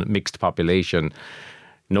diverse and mixed population,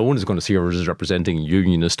 no one is going to see her as representing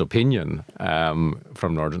unionist opinion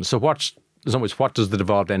from Northern. So what does the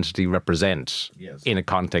devolved entity represent in a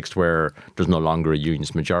context where there's no longer a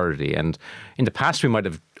unionist majority? And in the past, we might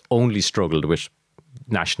have only struggled with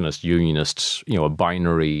nationalist, unionists, a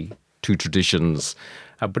binary, two traditions.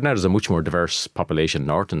 But now there's a much more diverse population,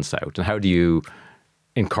 north and south. And how do you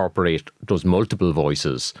incorporate those multiple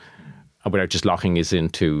voices without just locking us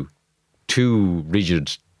into two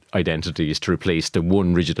rigid identities to replace the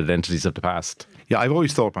one rigid identities of the past? Yeah, I've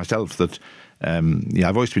always thought myself that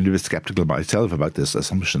I've always been a bit sceptical myself about this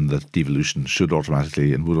assumption that devolution should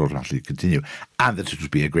automatically and would automatically continue, and that it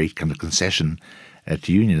would be a great kind of concession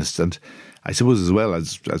to unionists. And I suppose as well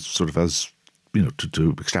as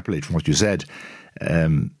to extrapolate from what you said,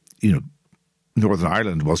 Northern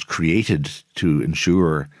Ireland was created to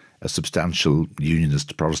ensure a substantial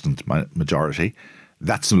unionist Protestant majority.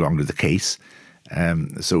 That's no longer the case.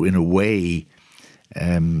 So in a way,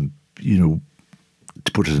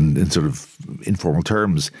 to put it in sort of informal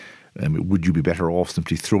terms, would you be better off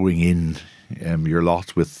simply throwing in your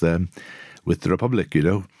lot with the Republic,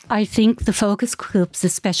 I think the focus groups,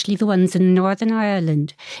 especially the ones in Northern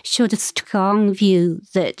Ireland, showed a strong view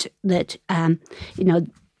that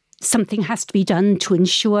something has to be done to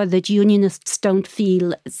ensure that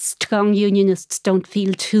strong unionists don't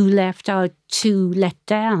feel too left out, too let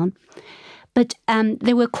down. But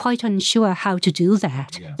they were quite unsure how to do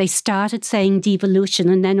that. Yeah. They started saying devolution,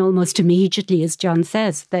 and then almost immediately, as John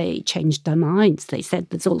says, they changed their minds. They said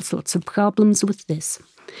there's all sorts of problems with this.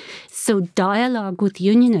 So dialogue with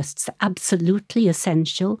unionists, absolutely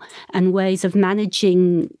essential, and ways of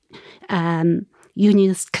managing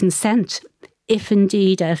unionist consent, if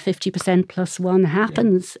indeed a 50% plus one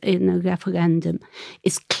happens in a referendum,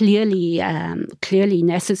 is clearly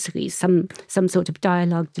necessary, some sort of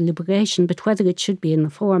dialogue, deliberation. But whether it should be in the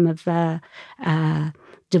form of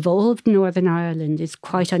devolved Northern Ireland is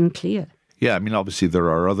quite unclear. Yeah, obviously there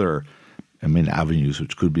are other avenues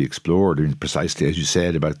which could be explored. Precisely as you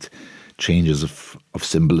said about changes of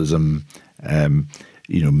symbolism,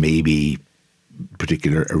 maybe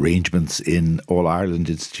particular arrangements in all Ireland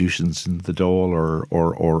institutions in the Dáil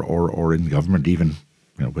or in government even,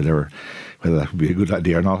 whether that would be a good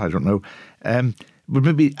idea or not, I don't know. But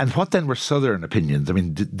maybe, and what then were Southern opinions?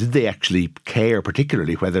 Did they actually care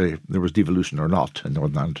particularly whether there was devolution or not in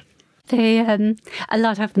Northern Ireland? They, a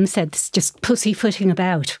lot of them said it's just pussyfooting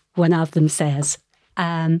about, one of them says.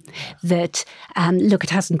 that, look, it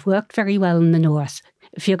hasn't worked very well in the North.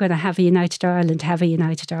 If you're going to have a united Ireland, have a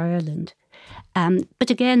united Ireland. But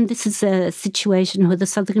again, this is a situation where the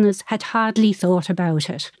Southerners had hardly thought about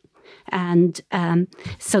it. And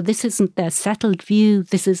so this isn't their settled view,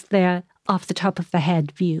 this is their off the top of the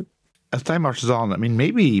head view. As time marches on, I mean,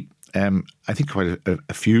 maybe I think quite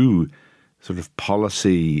a few sort of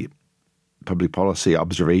public policy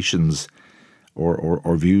observations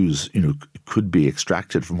or views, could be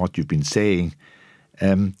extracted from what you've been saying.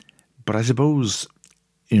 But I suppose,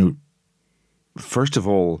 first of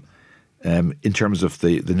all, in terms of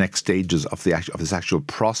the next stages of this actual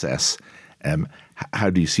process, how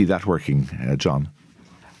do you see that working, John?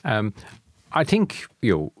 I think,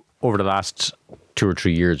 over the last 2 or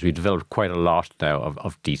 3 years, we've developed quite a lot now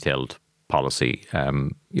of detailed policy,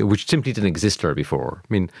 which simply didn't exist there before. I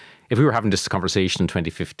mean, if we were having this conversation in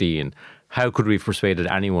 2015, how could we have persuaded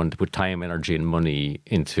anyone to put time, energy and money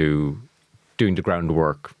into doing the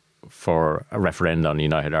groundwork for a referendum on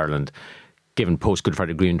United Ireland? Given post-Good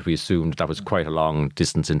Friday Agreement, we assumed that was quite a long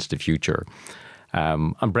distance into the future.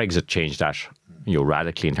 And Brexit changed that,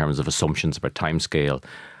 radically in terms of assumptions about timescale.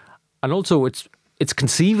 And also, it's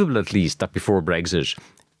conceivable, at least, that before Brexit,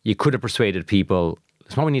 you could have persuaded people,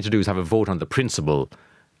 what we need to do is have a vote on the principle,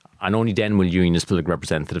 and only then will you and your political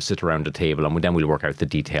representatives sit around the table, and then we'll work out the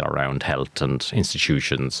detail around health and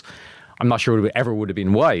institutions. I'm not sure it ever would have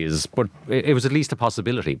been wise, but it was at least a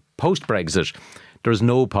possibility. Post-Brexit, there is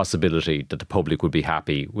no possibility that the public would be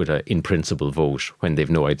happy with an in-principle vote when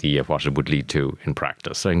they've no idea what it would lead to in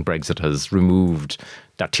practice. I think Brexit has removed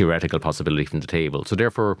that theoretical possibility from the table. So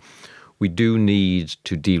therefore, we do need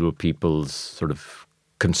to deal with people's sort of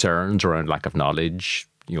concerns around lack of knowledge,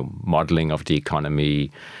 modelling of the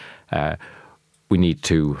economy. We need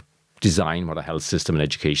to design what a health system and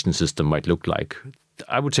education system might look like.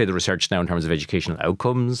 I would say the research now in terms of educational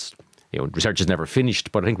outcomes, research is never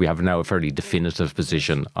finished, but I think we have now a fairly definitive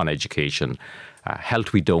position on education.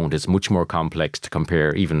 Health, we don't. It's much more complex to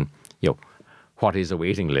compare even, what is a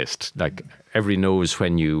waiting list? Like, everybody knows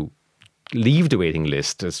when you leave the waiting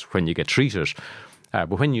list is when you get treated.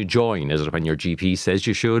 But when you join, is it when your GP says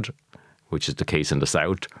you should, which is the case in the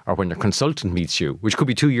South, or when your consultant meets you, which could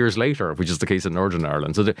be 2 years later, which is the case in Northern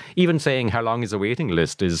Ireland. So even saying how long is a waiting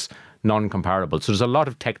list is non-comparable. So there's a lot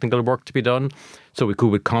of technical work to be done. So we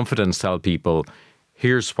could with confidence tell people,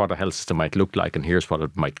 here's what a health system might look like and here's what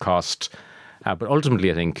it might cost. But ultimately,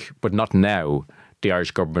 I think, but not now, the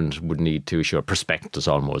Irish government would need to issue a prospectus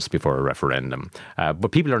almost before a referendum.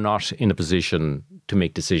 But people are not in a position to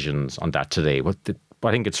make decisions on that today.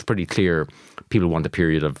 I think it's pretty clear people want a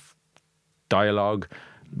period of dialogue,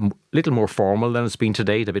 a little more formal than it's been to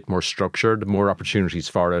date, a bit more structured, more opportunities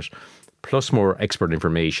for it, plus more expert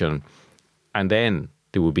information. And then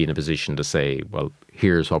they will be in a position to say, well,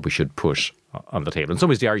 here's what we should put on the table. In some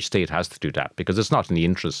ways, the Irish state has to do that because it's not in the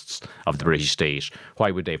interests of the British state.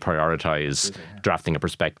 Why would they prioritise drafting a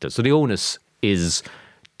prospectus? So the onus is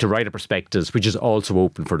to write a prospectus which is also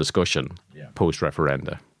open for discussion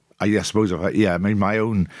post-referenda. I suppose, I mean, my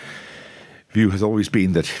own view has always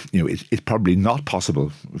been that it's probably not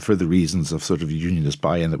possible, for the reasons of sort of unionist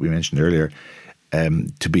buy-in that we mentioned earlier,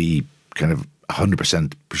 to be kind of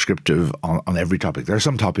 100% prescriptive on every topic. There are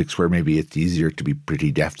some topics where maybe it's easier to be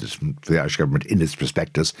pretty definite for the Irish government in its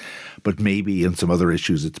prospectus, but maybe in some other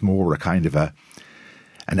issues it's more a kind of an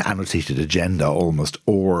annotated agenda almost,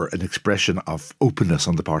 or an expression of openness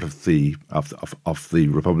on the part of the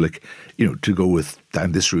Republic, to go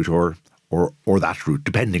down this route or that route,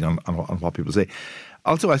 depending on what people say.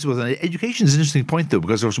 Also, I suppose education is an interesting point, though,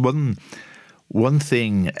 because there's one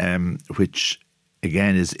thing which,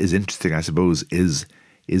 again, is interesting, I suppose, is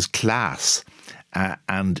class.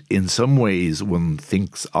 And in some ways, one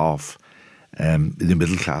thinks of the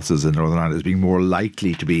middle classes in Northern Ireland as being more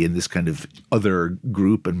likely to be in this kind of other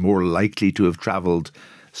group and more likely to have travelled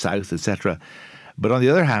south, etc. But on the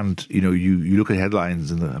other hand, you look at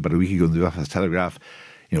headlines about a week ago in the Belfast Telegraph.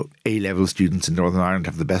 A-level students in Northern Ireland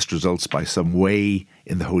have the best results by some way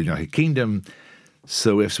in the whole United Kingdom.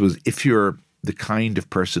 So if you're the kind of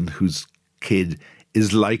person whose kid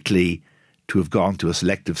is likely to have gone to a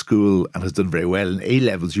selective school and has done very well in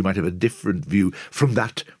A-levels, you might have a different view from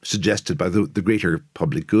that suggested by the greater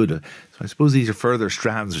public good. So I suppose these are further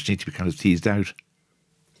strands which need to be kind of teased out.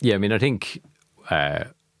 Yeah, I mean, I think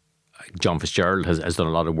John Fitzgerald has done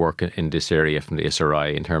a lot of work in this area from the SRI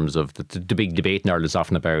in terms of the big debate in Ireland is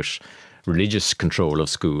often about religious control of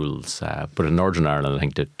schools. But in Northern Ireland, I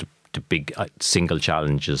think the big single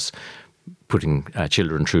challenge is putting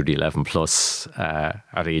children through the 11 plus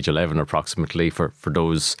at age 11 approximately. For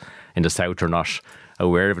those in the south are not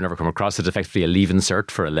aware of, never come across it. Effectively, a leaving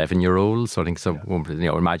cert for 11-year-olds. So I think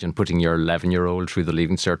imagine putting your 11-year-old through the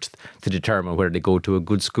leaving cert to determine whether they go to a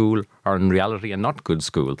good school or, in reality, a not good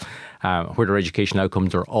school, where their education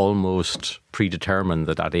outcomes are almost predetermined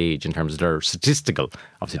at that age in terms of their statistical.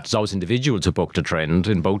 Obviously, there's always individuals who buck the trend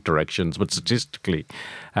in both directions, but statistically.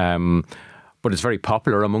 But it's very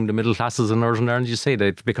popular among the middle classes in Northern Ireland, you say,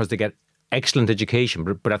 that because they get excellent education,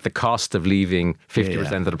 but at the cost of leaving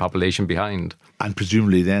 50% of the population behind. And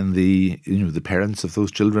presumably then the parents of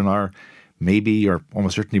those children are maybe or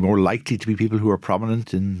almost certainly more likely to be people who are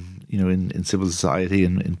prominent in civil society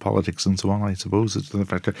and in politics and so on, I suppose. It's another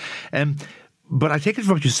factor. But I take it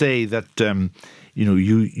from what you say that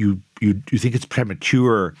you think it's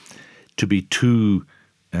premature to be too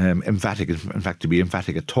emphatic, in fact, to be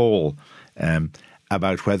emphatic at all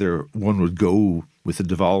about whether one would go with a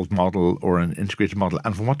devolved model or an integrated model.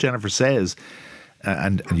 And from what Jennifer says,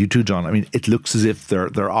 and you too, John, I mean, it looks as if there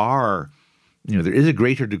is a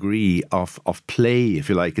greater degree of play, if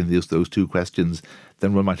you like, in those two questions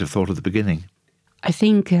than one might have thought at the beginning. I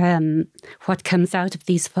think what comes out of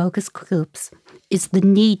these focus groups is the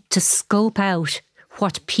need to scope out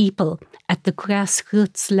what people at the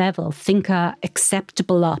grassroots level think are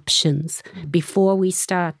acceptable options before we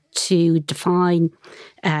start to define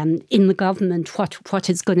in the government what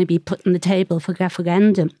is going to be put on the table for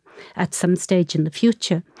referendum at some stage in the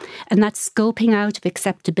future. And that scoping out of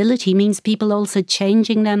acceptability means people also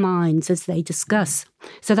changing their minds as they discuss.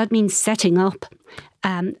 So that means setting up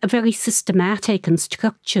a very systematic and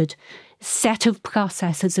structured set of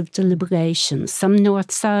processes of deliberation, some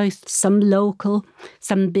north-south, some local,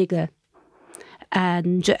 some bigger,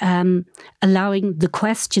 and allowing the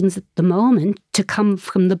questions at the moment to come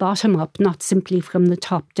from the bottom up, not simply from the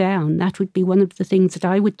top down. That would be one of the things that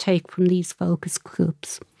I would take from these focus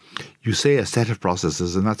groups. You say a set of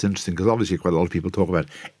processes, and that's interesting because obviously quite a lot of people talk about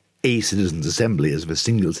a citizens' assembly as if a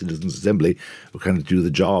single citizens' assembly will kind of do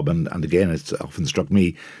the job. And again, it's often struck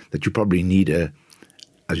me that you probably need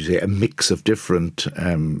as you say, a mix of different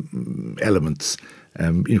elements,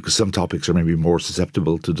 because some topics are maybe more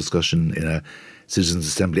susceptible to discussion in a citizens'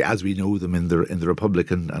 assembly as we know them in the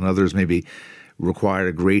Republic, and others maybe require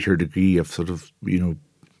a greater degree of sort of,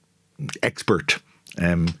 expert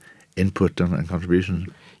input and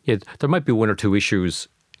contribution. Yeah, there might be one or two issues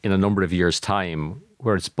in a number of years' time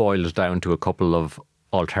where it's boiled down to a couple of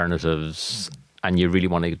alternatives, and you really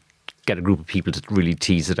want to get a group of people to really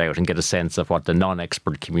tease it out and get a sense of what the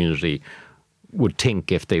non-expert community would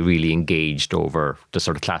think if they really engaged over the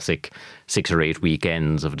sort of classic 6 or 8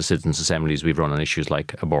 weekends of the citizens' assemblies we've run on issues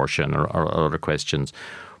like abortion or other questions.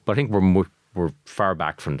 But I think we're far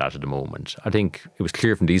back from that at the moment. I think it was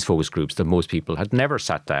clear from these focus groups that most people had never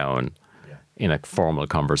sat down in a formal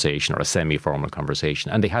conversation or a semi-formal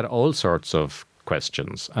conversation, and they had all sorts of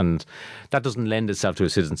questions, and that doesn't lend itself to a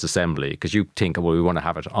citizens' assembly because you think, well, we want to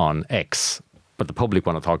have it on X, but the public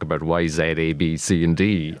want to talk about Y, Z, A, B, C and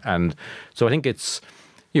D. And so I think it's,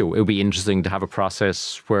 it would be interesting to have a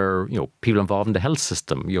process where, people involved in the health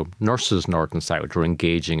system, nurses north and south are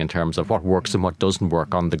engaging in terms of what works and what doesn't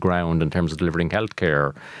work on the ground in terms of delivering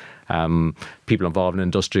healthcare. People involved in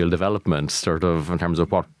industrial development, sort of in terms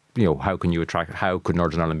of what, how could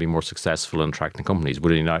Northern Ireland be more successful in attracting companies?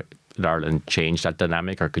 Would Ireland change that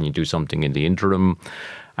dynamic, or can you do something in the interim?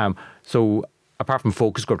 So apart from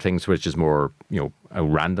focus group things, which is more, a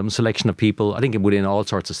random selection of people, I think within all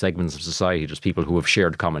sorts of segments of society, there's people who have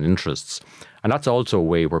shared common interests. And that's also a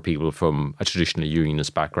way where people from a traditionally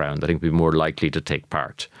unionist background, I think, would be more likely to take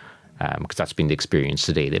part, because that's been the experience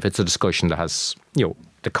to date. If it's a discussion that has,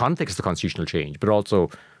 the context of constitutional change, but also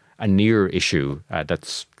a near issue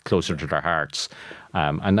that's closer to their hearts.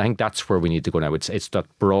 And I think that's where we need to go now. It's that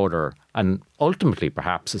broader and ultimately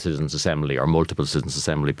perhaps a citizens' assembly or multiple citizens'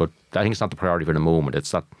 assembly, but I think it's not the priority for the moment.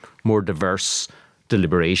 It's that more diverse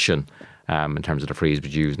deliberation in terms of the phrase we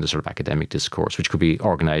use in the sort of academic discourse, which could be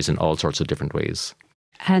organised in all sorts of different ways.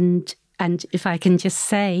 And if I can just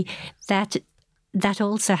say that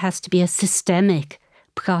also has to be a systemic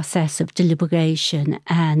process of deliberation,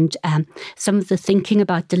 and some of the thinking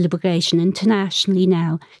about deliberation internationally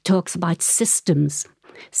now talks about systems,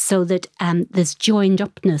 so that there's joined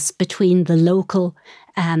upness between the local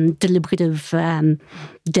deliberative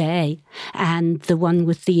day and the one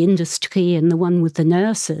with the industry and the one with the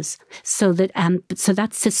nurses, so that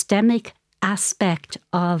systemic aspect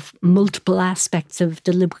of multiple aspects of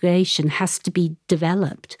deliberation has to be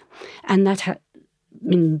developed, and that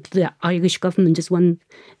the Irish government is one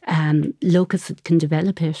locus that can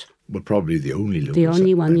develop it. Well, probably the only locus. The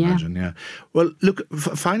only one, I imagine, yeah. Well, look,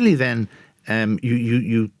 finally then,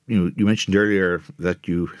 you mentioned earlier that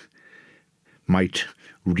you might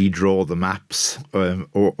redraw the maps,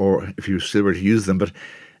 or if you still were to use them. But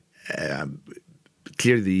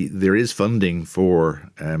clearly there is funding for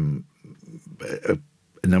a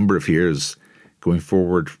number of years going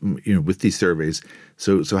forward, with these surveys.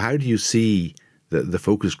 So how do you see the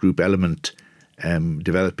focus group element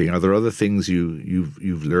developing? Are there other things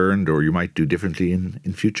you've learned or you might do differently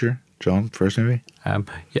in future? John, first maybe?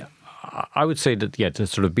 Yeah. I would say that, to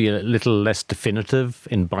sort of be a little less definitive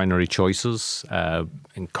in binary choices,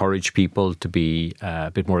 encourage people to be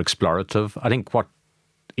a bit more explorative. I think what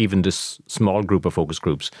even this small group of focus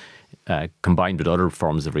groups, combined with other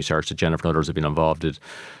forms of research that Jennifer and others have been involved in,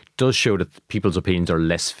 does show that people's opinions are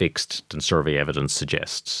less fixed than survey evidence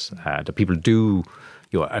suggests. That people do,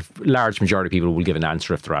 a large majority of people will give an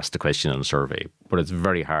answer if they're asked a question in a survey, but it's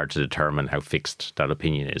very hard to determine how fixed that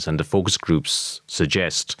opinion is. And the focus groups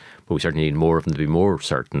suggest, but we certainly need more of them to be more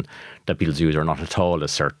certain, that people's views are not at all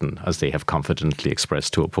as certain as they have confidently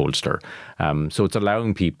expressed to a pollster. So it's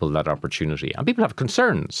allowing people that opportunity. And people have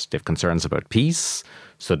concerns. They have concerns about peace.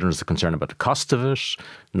 Southerners are concerned about the cost of it.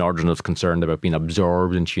 Northerners are concerned about being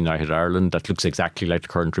absorbed into United Ireland that looks exactly like the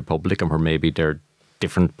current republic, and where maybe they're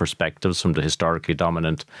different perspectives from the historically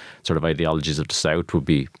dominant sort of ideologies of the South would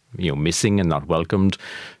be, missing and not welcomed.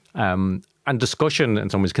 And discussion in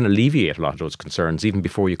some ways can alleviate a lot of those concerns even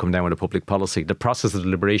before you come down with a public policy. The process of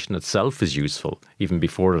deliberation itself is useful even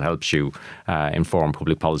before it helps you inform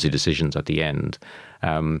public policy decisions at the end.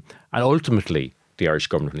 And ultimately, the Irish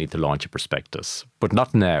government will need to launch a prospectus, but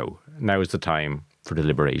not now. Now is the time for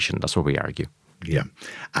deliberation. That's what we argue. Yeah.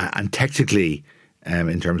 And technically,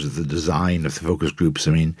 in terms of the design of the focus groups,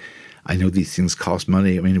 I know these things cost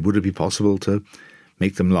money. Would it be possible to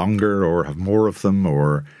make them longer or have more of them?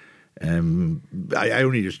 Or I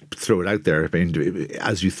only just throw it out there.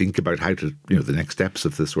 As you think about how to, the next steps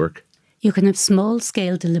of this work. You can have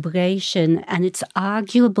small-scale deliberation, and it's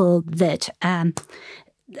arguable that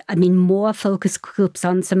more focus groups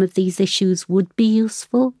on some of these issues would be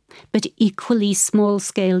useful, but equally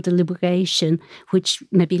small-scale deliberation, which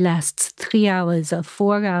maybe lasts 3 hours or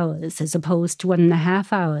 4 hours as opposed to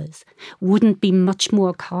 1.5 hours, wouldn't be much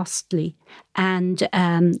more costly and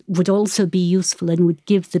would also be useful and would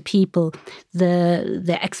give the people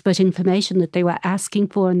the expert information that they were asking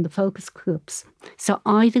for in the focus groups. So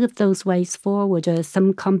either of those ways forward or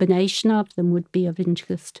some combination of them would be of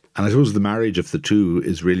interest. And I suppose the marriage of the two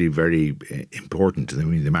is really very important.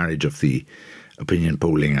 The marriage of the opinion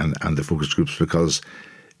polling and the focus groups, because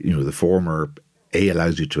the former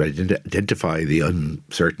allows you to identify the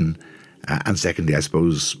uncertain, and secondly, I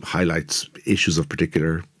suppose, highlights issues of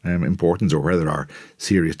particular importance or where there are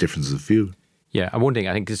serious differences of view. Yeah, and one thing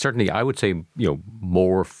I think is certainly, I would say,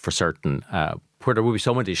 more for certain. Where there will be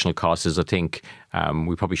some additional costs is, I think,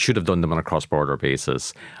 we probably should have done them on a cross-border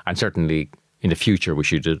basis, and certainly in the future we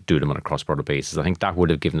should do them on a cross-border basis. I think that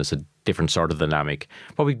would have given us a different sort of dynamic.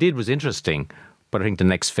 What we did was interesting, but I think the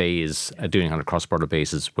next phase, doing it on a cross-border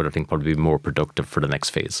basis, would, I think, probably be more productive for the next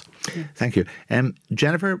phase. Thank you.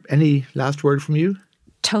 Jennifer, any last word from you?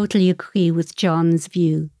 Totally agree with John's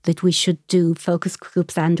view that we should do focus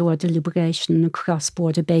groups and/or deliberation on a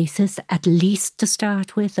cross-border basis, at least to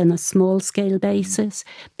start with, on a small-scale basis,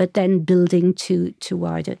 but then building to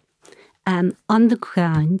wider. On the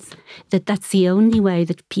grounds that that's the only way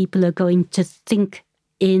that people are going to think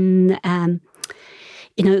in a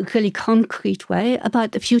really concrete way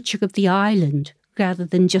about the future of the island rather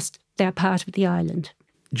than just their part of the island.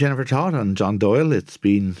 Jennifer Todd and John Doyle, it's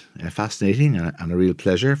been fascinating and a real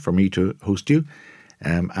pleasure for me to host you.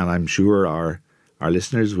 And I'm sure our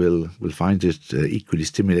listeners will find it equally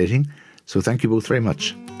stimulating. So thank you both very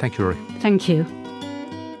much. Thank you, Rory. Thank you.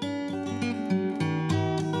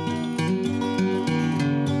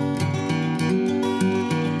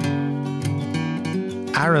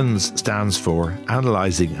 ARINS stands for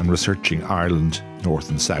Analysing and Researching Ireland,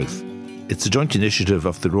 North and South. It's a joint initiative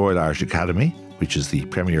of the Royal Irish Academy, which is the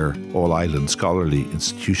premier all-island scholarly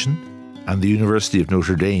institution, and the University of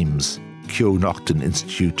Notre Dame's Keogh Nocton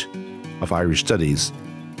Institute of Irish Studies,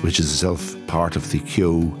 which is itself part of the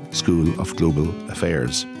Keogh School of Global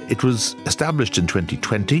Affairs. It was established in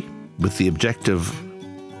 2020 with the objective,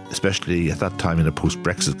 especially at that time in a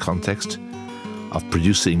post-Brexit context, of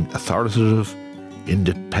producing authoritative,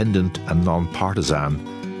 independent and non-partisan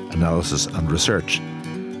analysis and research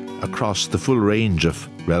across the full range of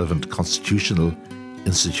relevant constitutional,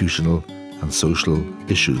 institutional and social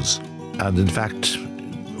issues. And in fact,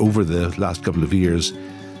 over the last couple of years,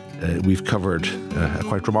 we've covered a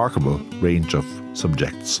quite remarkable range of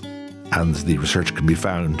subjects. And the research can be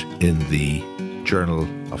found in the Journal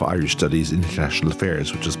of Irish Studies in International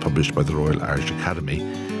Affairs, which is published by the Royal Irish Academy.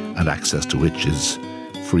 and access to which is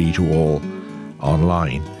free to all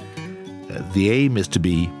online. The aim is to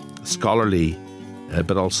be scholarly,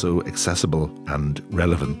 but also accessible and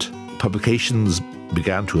relevant. Publications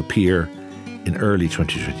began to appear in early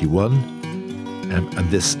 2021, and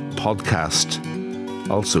this podcast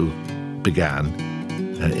also began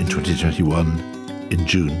in 2021 in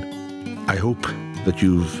June. I hope that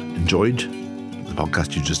you've enjoyed the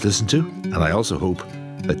podcast you just listened to, and I also hope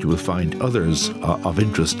that you will find others of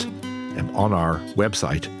interest on our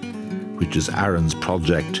website, which is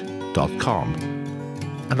arinsproject.com,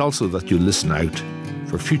 and also that you'll listen out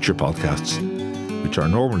for future podcasts, which are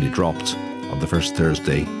normally dropped on the first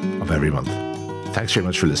Thursday of every month. Thanks very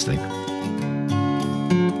much for listening.